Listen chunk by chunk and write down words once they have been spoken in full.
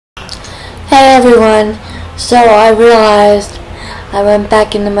Hey everyone, so I realized I went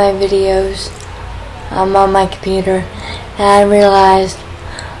back into my videos on my computer and I realized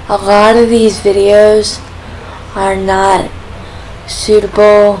a lot of these videos are not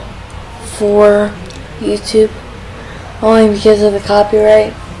suitable for YouTube only because of the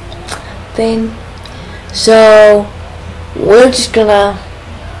copyright thing. So we're just gonna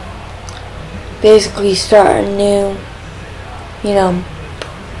basically start a new,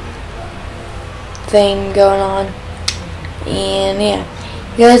 thing going on. And yeah,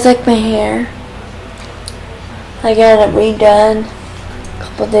 you guys like my hair? I got it redone a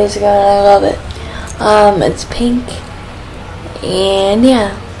couple days ago and I love it. It's pink. And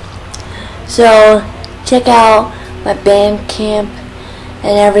yeah, so check out my Bandcamp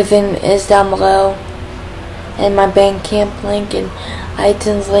and everything is down below, and my Bandcamp link and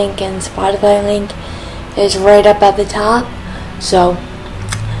iTunes link and Spotify link is right up at the top. So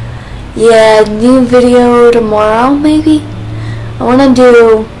yeah, new video tomorrow maybe. I want to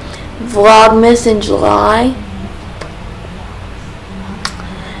do VLOGMAS in July,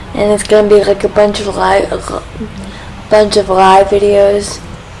 and it's gonna be like a bunch of live videos.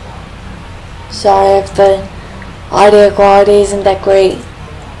 Sorry if the audio quality isn't that great.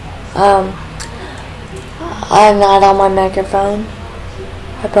 I'm not on my microphone.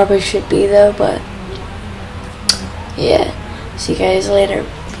 I probably should be though, but yeah. See you guys later.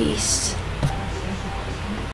 Peace.